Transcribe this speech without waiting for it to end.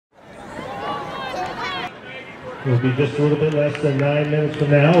Will be just a little bit less than 9 minutes from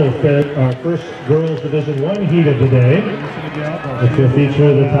now. We'll fit our first girls Division I heat of the day, which will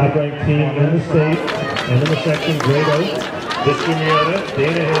feature the top-ranked team in the state and in the section: Great Oak, Vista Mariota,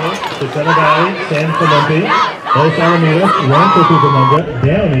 Dana Hill, Crescenta Valley, San Clemente, Los Alamitos, Rancho Cucamonga,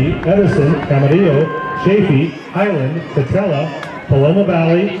 Downey, Edison, Camarillo, Chaffee, Highland, Catella, Paloma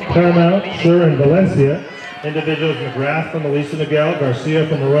Valley, Paramount, Sur, and Valencia. Individuals: McGrath from Elisa Miguel, Garcia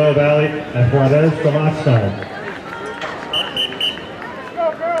from Arroyo Valley, and Juarez from Oxnard.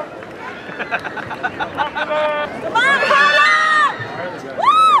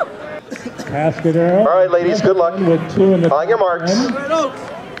 Cascadero. All right, ladies, good luck. With 2 in the on your marks.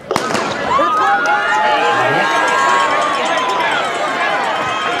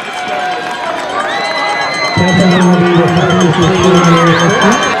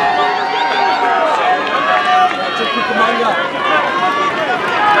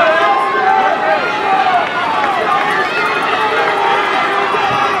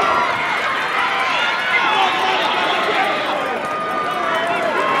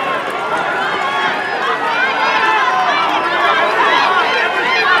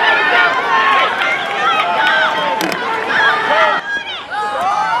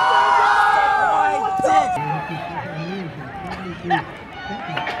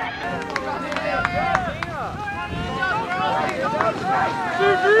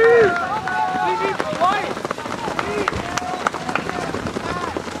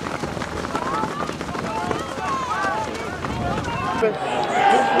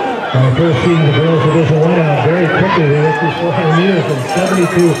 Our first season of girls Division I out very quickly. They went through 400 meters in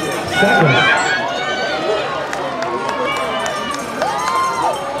 72 seconds.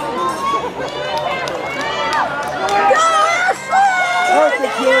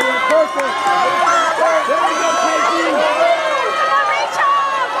 Perfect, Julia, perfect. There we go, Casey.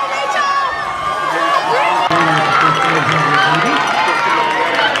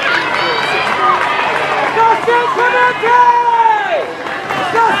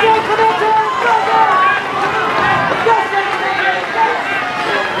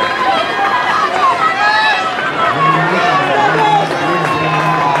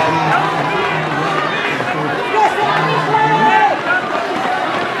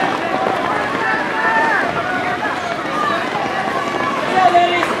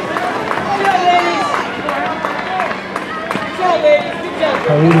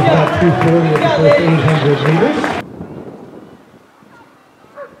 Our lead is about 240 at the first 800 meters.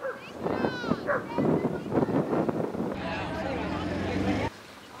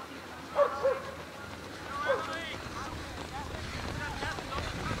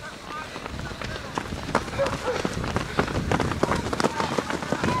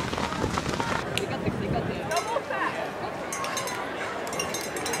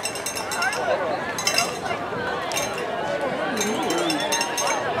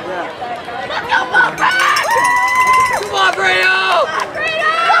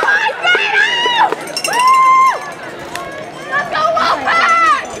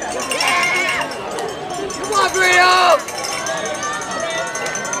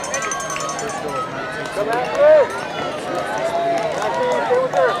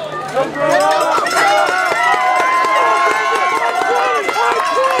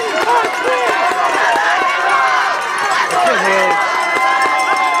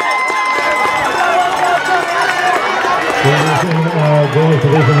 Girls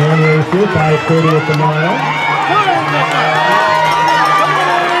Division I race here, 5:30 at the mile.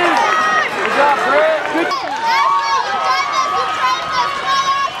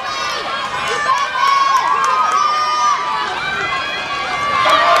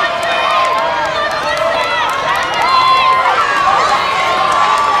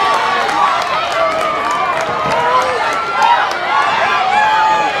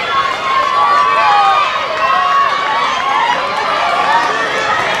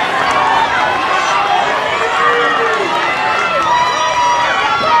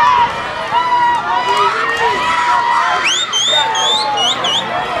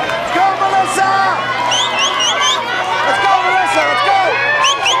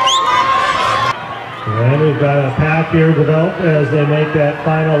 And we've got a pack here developed as they make that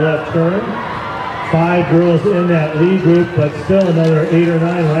final left turn. 5 girls in that lead group, but still another 8 or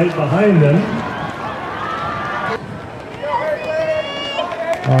 9 right behind them.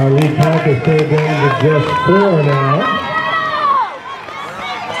 Our lead pack is still down to just 4 now.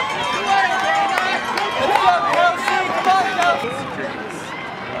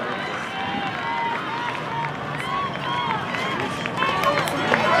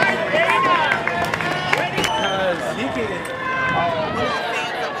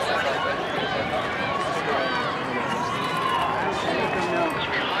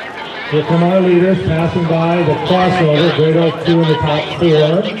 Here come our leaders passing by the crossover. Grade Oak 2 in the top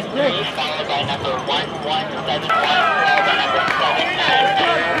 4.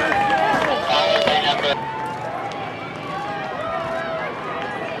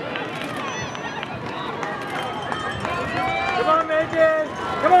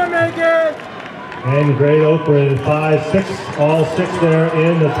 Come on, Megan! And Grade Oak with 5, 6, all 6 there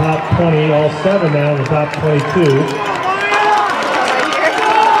in the top 20, all 7 now in the top 22.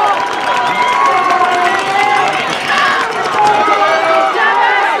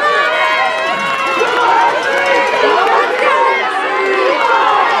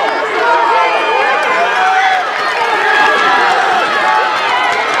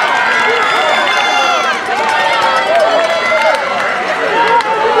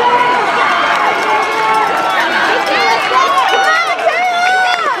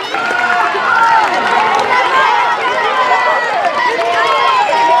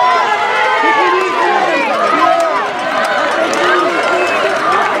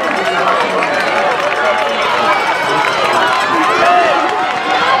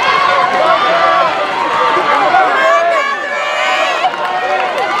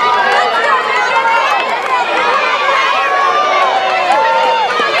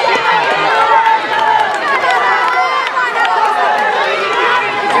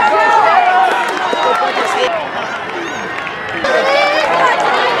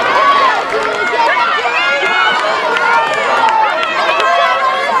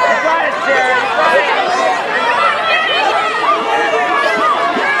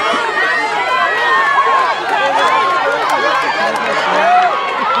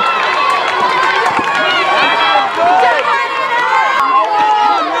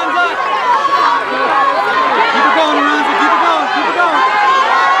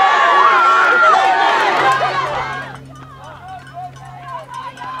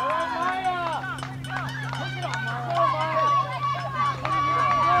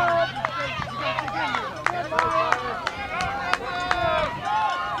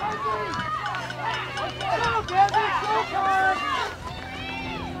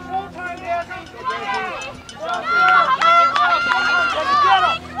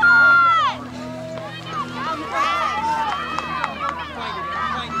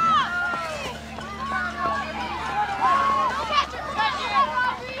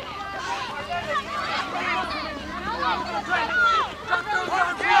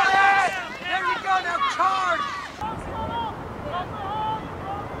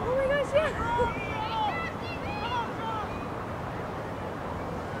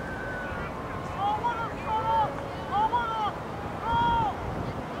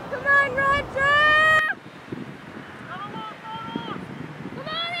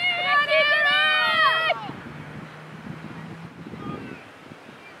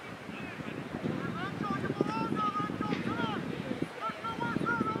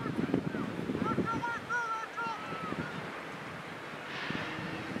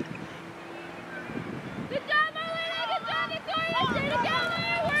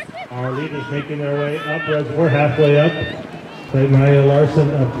 Our leaders making their way up as we're halfway up. Right, Maya Larson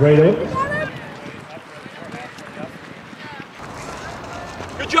of Grade Oak.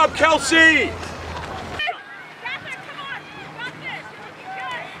 Good job, Kelsey!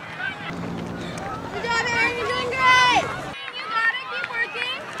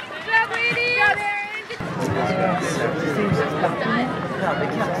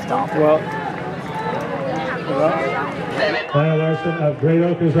 Maya Larson of Grade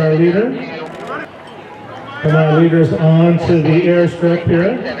Oak is our leader. Come our leaders on to the airstrip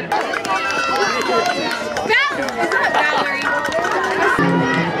here.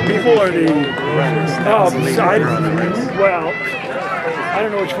 People are the well, I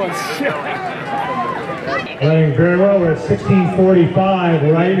don't know which one's Running very well. We're at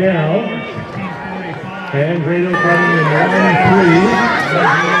 16:45 right now. And Grade Oak running in 1-3.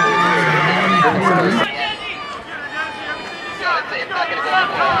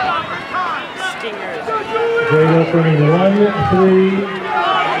 Grade Oak running 1-3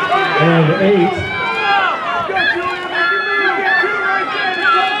 and 8.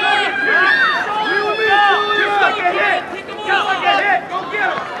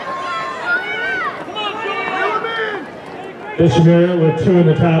 Ishmael with 2 in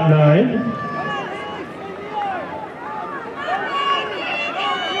the top 9.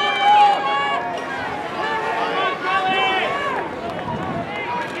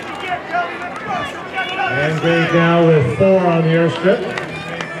 And Grade now with 4 on the airstrip.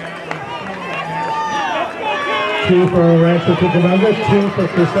 2 for Rancho Cucamonga, 2 for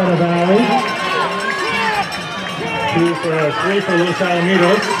Crescenta Valley, 3 for Los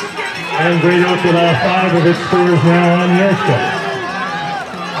Alamitos. And Great Oak with all 5 of its scores now on your side.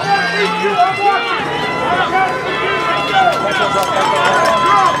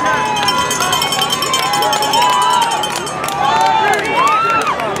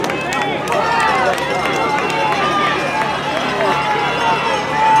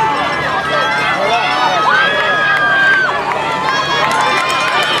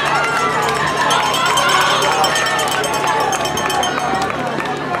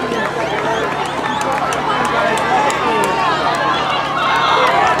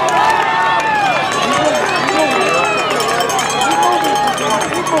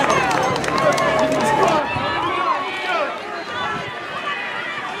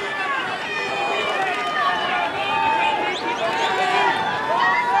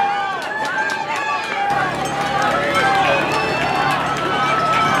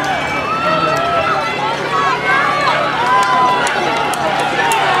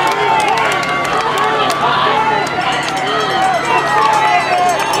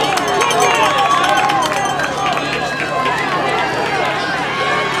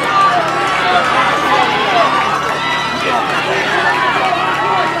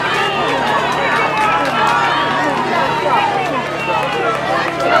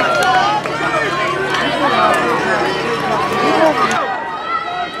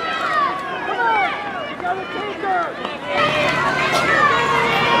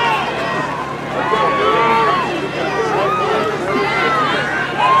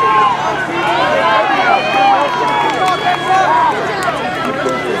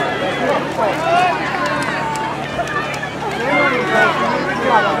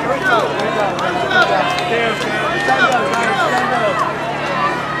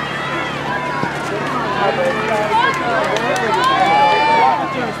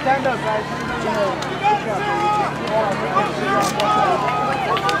 Stand up, guys.